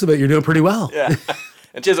of it, you're doing pretty well. Yeah.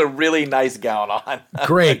 And she has a really nice gown on.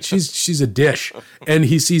 Great. She's a dish. And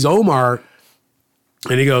he sees Omar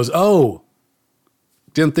and he goes, "Oh,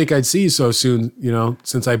 didn't think I'd see you so soon,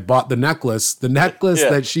 since I bought the necklace. The necklace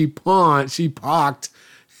that she pocked,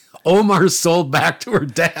 Omar sold back to her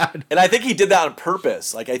dad." And I think he did that on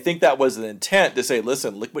purpose. Like, I think that was an intent to say,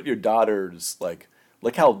 listen, look what your daughter's like.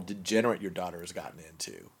 Look how degenerate your daughter has gotten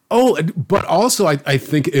into. Oh, but also I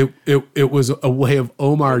think it was a way of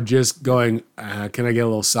Omar just going, can I get a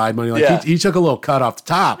little side money? Like he took a little cut off the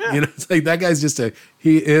top. Yeah. It's like that guy's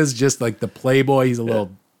he is just like the playboy. He's a little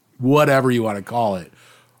whatever you want to call it.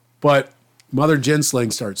 But Mother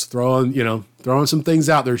Jinsling starts throwing some things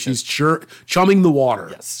out there. She's chumming the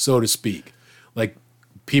water, so to speak. Like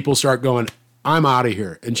people start going, I'm out of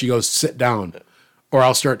here. And she goes, sit down or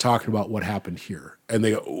I'll start talking about what happened here. And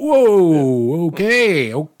they go, whoa,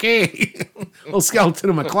 okay. Little skeleton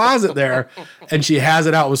in my closet there. And she has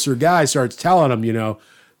it out with Sir Guy, starts telling him, you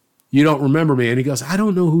don't remember me. And he goes, I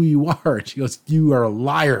don't know who you are. And she goes, you are a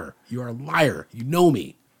liar. You are a liar. You know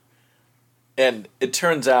me. And it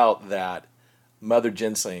turns out that Mother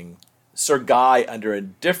Jinsling, Sir Guy under a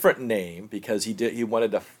different name, because he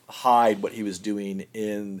wanted to hide what he was doing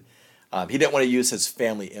in, he didn't want to use his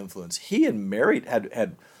family influence. He had met,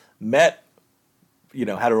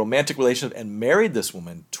 had a romantic relationship and married this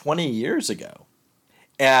woman 20 years ago.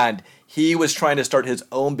 And he was trying to start his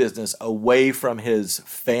own business away from his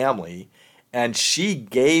family. And she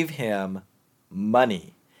gave him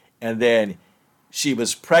money. And then she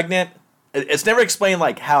was pregnant. It's never explained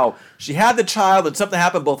like how she had the child and something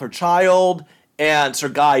happened, both her child and Sir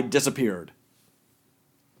Guy disappeared.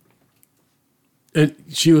 And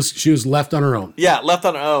she was left on her own. Yeah, left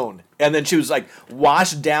on her own. And then she was like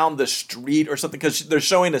washed down the street or something, because they're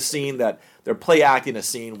showing a scene they're play acting a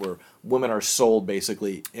scene where women are sold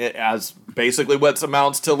basically as basically what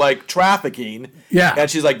amounts to like trafficking. Yeah. And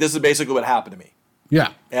she's like, this is basically what happened to me.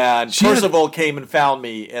 Yeah. And Percival came and found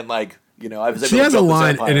me and like, I was able she to has a build this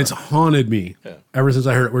line, empire. and it's haunted me ever since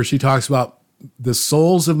I heard it, where she talks about the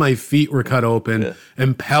soles of my feet were cut open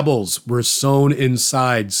and pebbles were sewn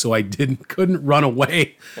inside so I couldn't run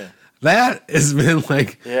away. Yeah. That has been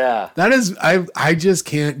like, that is, I just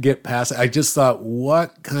can't get past it. I just thought,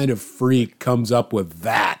 what kind of freak comes up with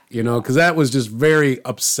that? Because that was just very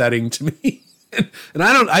upsetting to me. And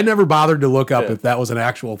I never bothered to look up if that was an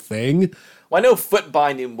actual thing. Well, I know foot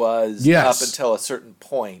binding was up until a certain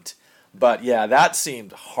point, but that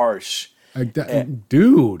seemed harsh.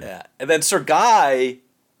 Dude. Yeah. And then Sir Guy,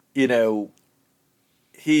 he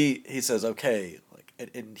says, okay, like,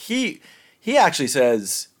 and he actually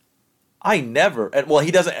says, I never, and well,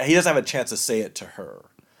 he doesn't have a chance to say it to her,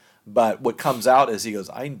 but what comes out is he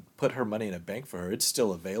goes, I put her money in a bank for her. It's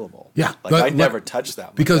still available. Yeah. Like I never touched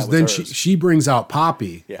that. Because then she brings out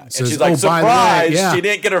Poppy. Yeah. And says, she's like, surprised she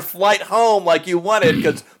didn't get her flight home like you wanted,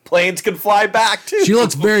 because planes can fly back too. She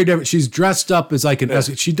looks very different. She's dressed up as like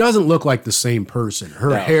she doesn't look like the same person.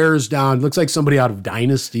 Her hair's down. Looks like somebody out of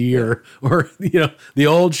Dynasty or the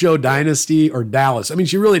old show Dynasty or Dallas. I mean,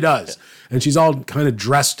 she really does. Yeah. And she's all kind of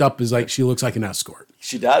dressed up as like she looks like an escort.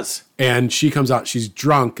 She does. And she comes out, she's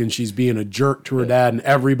drunk and she's being a jerk to her dad, and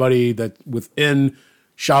everybody that within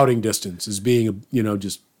shouting distance is being,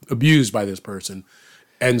 just abused by this person.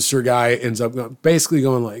 And Sir Guy ends up basically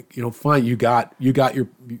going like, fine, you got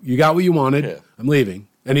what you wanted. Yeah. I'm leaving.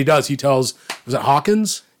 And he does. He tells, was it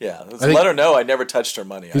Hawkins? Yeah. Let her know I never touched her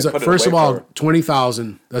money. He's like, first of all,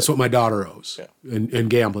 $20,000. That's what my daughter owes in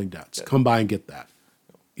gambling debts. Yeah. Come by and get that.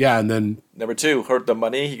 Yeah, and then number two, the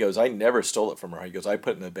money. He goes, I never stole it from her. He goes, I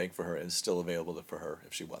put it in the bank for her, and it's still available for her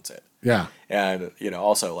if she wants it. Yeah, and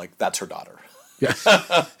also like that's her daughter. Yeah.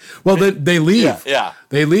 Well, then they leave. Yeah,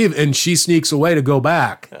 they leave, and she sneaks away to go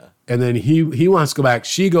back. Yeah. And then he wants to go back.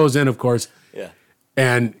 She goes in, of course. Yeah,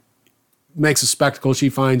 and makes a spectacle. She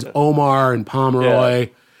finds Omar and Pomeroy,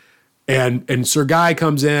 and Sir Guy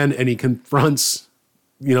comes in and he confronts,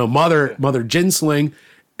 Mother Jinsling.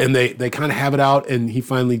 And they kind of have it out, and he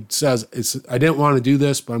finally says, I didn't want to do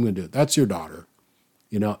this, but I'm going to do it. That's your daughter.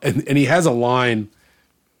 You know, and he has a line,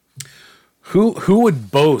 who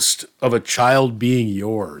would boast of a child being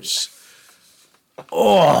yours?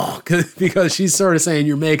 Oh, because she's sort of saying,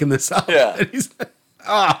 you're making this up. Yeah. And he's like,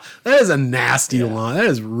 that is a nasty line. That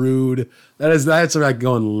is rude. That's like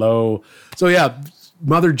going low. So yeah,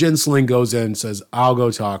 Mother Jinsling goes in and says, I'll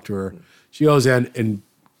go talk to her. She goes in, and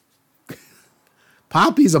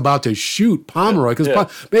Poppy's about to shoot Pomeroy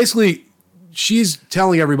because basically she's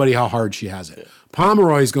telling everybody how hard she has it. Yeah.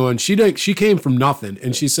 Pomeroy's going, she came from nothing,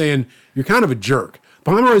 and she's saying, you're kind of a jerk.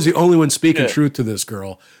 Pomeroy's the only one speaking truth to this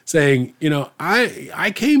girl, saying, you know,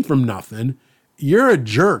 I came from nothing. You're a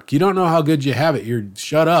jerk. You don't know how good you have it. You're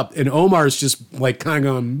shut up. And Omar's just like kind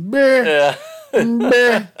of going, bleh,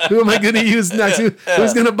 bleh. Who am I going to use next?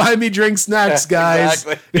 Who's going to buy me drinks next, guys?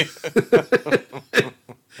 Exactly.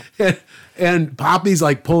 And Poppy's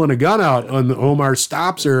like pulling a gun out, and Omar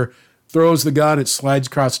stops her, throws the gun, it slides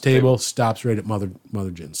across the table, stops right at Mother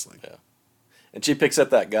Jinsling. Yeah. And she picks up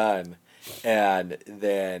that gun, and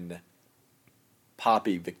then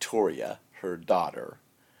Poppy Victoria, her daughter,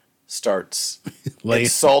 starts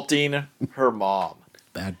insulting her mom.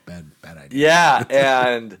 Bad idea. Yeah,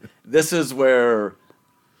 and this is where,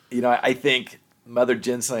 you know, I think Mother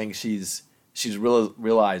Jinsling, she's really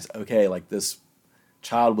realized, okay, like this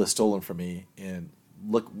child was stolen from me, and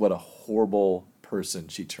look what a horrible person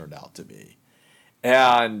she turned out to be.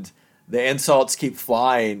 And the insults keep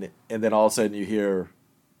flying, and then all of a sudden you hear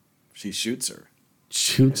she shoots her.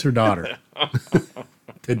 Shoots her daughter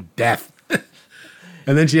to death.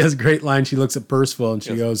 And then she has a great line. She looks at Percival and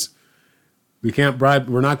she goes,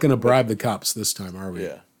 we're not going to bribe the cops this time, are we?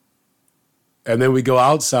 Yeah. And then we go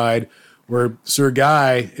outside where Sir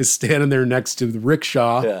Guy is standing there next to the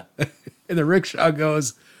rickshaw. Yeah. And the rickshaw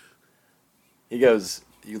goes, he goes,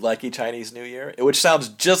 you lucky Chinese New Year? Which sounds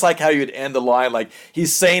just like how you'd end the line. Like,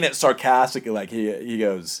 he's saying it sarcastically. Like, he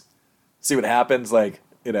goes, see what happens? Like,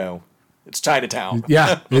 you know, it's Chinatown.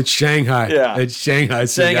 Yeah, it's Shanghai. Yeah. It's Shanghai.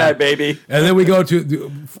 Shanghai, baby. And then we go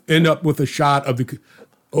to end up with a shot of the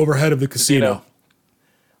overhead of the casino.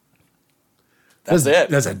 That's it.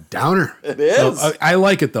 That's a downer. It is. So, I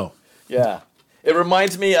like it, though. Yeah. It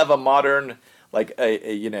reminds me of a modern, like,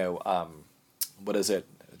 what is it?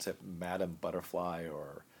 Is it Madame Butterfly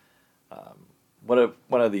or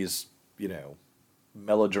one of these, you know,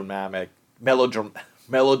 melodramatic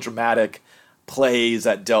plays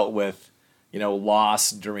that dealt with, you know,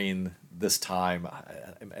 loss during this time. I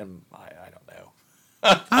don't know.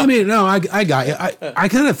 I mean, no, I got you. I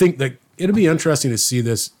kind of think that it'll be interesting to see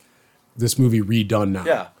this movie redone now.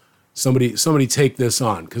 Yeah. Somebody take this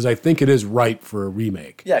on, because I think it is ripe for a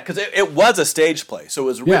remake. Yeah, because it was a stage play, so it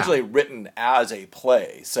was originally written as a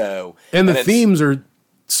play. So and the themes are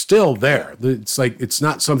still there. It's like it's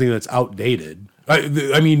not something that's outdated.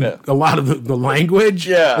 I mean, a lot of the language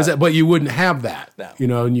is that, but you wouldn't have that. No. You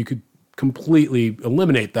know, and you could completely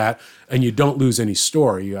eliminate that, and you don't lose any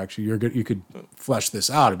story. You could flesh this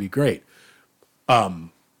out. It'd be great.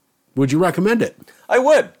 Would you recommend it? I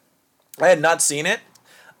would. I had not seen it.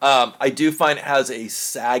 I do find it has a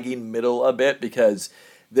sagging middle a bit, because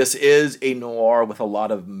this is a noir with a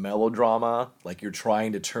lot of melodrama. Like, you're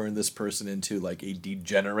trying to turn this person into like a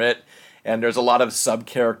degenerate, and there's a lot of sub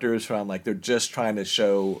characters from, like, they're just trying to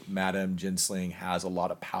show Madame Jinsling has a lot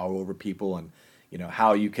of power over people, and, you know,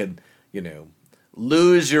 how you can, you know,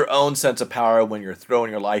 lose your own sense of power when you're throwing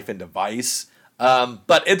your life into vice.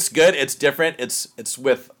 But it's good. It's different. It's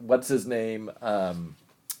with, what's his name?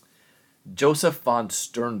 Joseph von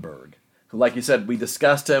Sternberg, who, like you said, we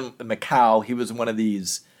discussed him in Macau. He was one of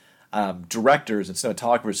these directors and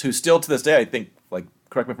cinematographers who still to this day, I think, like,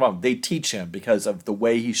 correct me if I'm wrong, they teach him because of the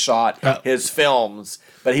way he shot his films,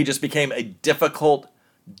 but he just became a difficult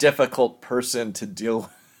person to deal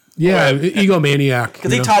with. Yeah, egomaniac.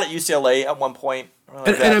 Because he taught at UCLA at one point.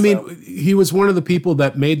 And I mean, he was one of the people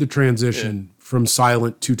that made the transition from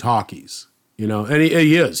silent to talkies. You know, and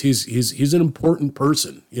he is. He's an important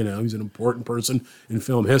person. You know, he's an important person in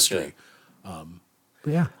film history.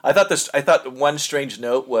 Yeah. I thought one strange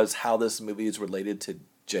note was how this movie is related to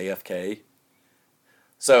JFK.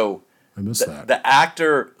 So I missed that. The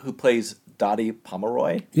actor who plays Dottie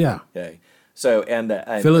Pomeroy. Yeah. Okay. So and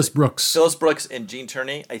Phyllis Brooks. Phyllis Brooks and Gene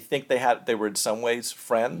Tierney. I think they were in some ways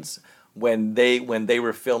friends when they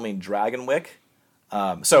were filming Dragonwyck.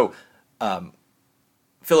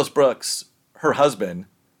 Phyllis Brooks, her husband,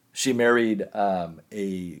 she married a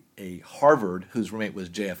Harvard whose roommate was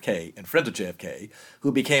JFK and friends with JFK,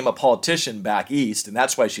 who became a politician back east, and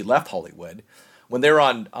that's why she left Hollywood. When they were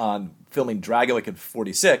on filming Dragonwyck in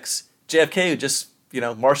 '46, JFK just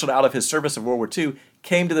marshaled out of his service in World War II,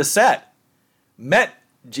 came to the set, met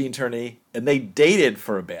Gene Tierney, and they dated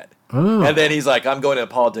for a bit. Oh. And then he's like, I'm going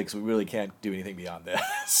into politics. We really can't do anything beyond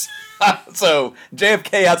this. So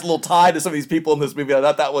JFK has a little tie to some of these people in this movie. I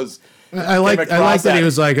thought that was... I like that he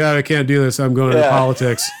was like, oh, I can't do this. I'm going into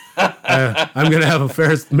politics. I'm going to have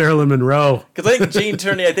affairs with Marilyn Monroe. Because I think Gene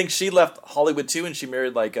Tierney, she left Hollywood too, and she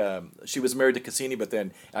married she was married to Cassini, but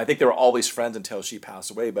then I think they were always friends until she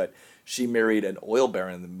passed away. But she married an oil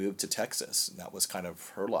baron and then moved to Texas, and that was kind of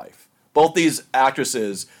her life. Both these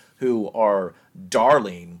actresses who are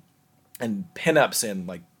darling and pinups in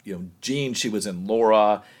Gene, she was in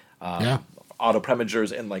Laura, Auto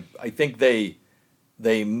Premingers, and I think they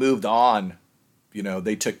moved on,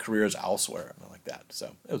 they took careers elsewhere and like that.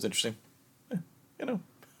 So it was interesting. I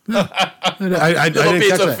didn't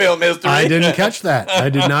catch that. Film history. I didn't catch that. I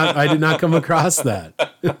did not come across that.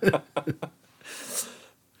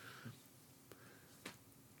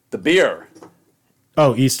 The beer.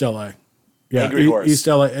 Oh, East LA. Yeah, Angry Horse. East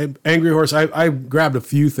LA. Angry Horse. I grabbed a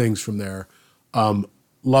few things from there.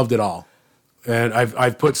 Loved it all. And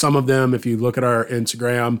I've put some of them, if you look at our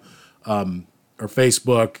Instagram, or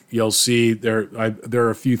Facebook, you'll see there are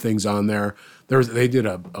a few things on there. They did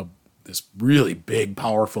this really big,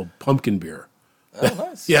 powerful pumpkin beer. Oh,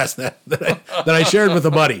 nice. Yes, that I shared with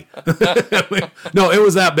a buddy. No, it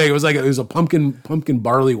was that big. It was a pumpkin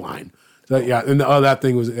barley wine. So, yeah, and that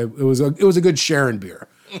thing was a good Sharon beer.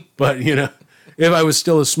 But if I was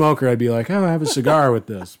still a smoker, I'd be like, oh, I have a cigar with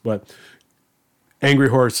this. But Angry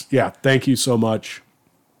Horse, yeah, thank you so much.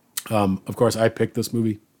 Of course, I picked this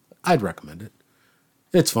movie. I'd recommend it.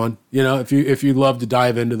 It's fun. If you love to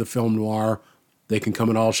dive into the film noir, they can come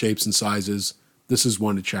in all shapes and sizes. This is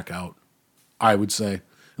one to check out, I would say.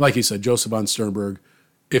 Like you said, Joseph von Sternberg,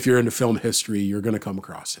 if you're into film history, you're going to come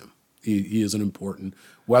across him. He is an important,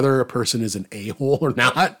 whether a person is an a-hole or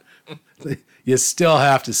not, you still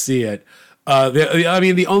have to see it.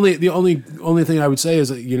 The only thing I would say is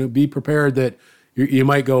that, be prepared that you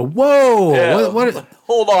might go, whoa, Yeah. what?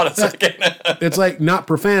 Hold on a second. It's like not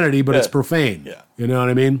profanity, but it's profane. Yeah. You know what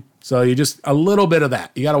I mean? So you just, a little bit of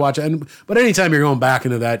that. You got to watch it. But anytime you're going back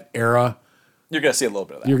into that era, You're going to see a little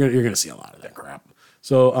bit of that. you're gonna see a lot of that crap.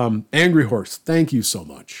 So Angry Horse, thank you so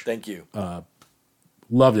much. Thank you.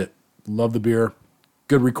 Loved it. Love the beer.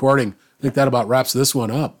 Good recording. I think that about wraps this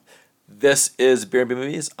one up. This is Beer and Beer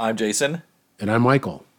Movies. I'm Jason. And I'm Michael.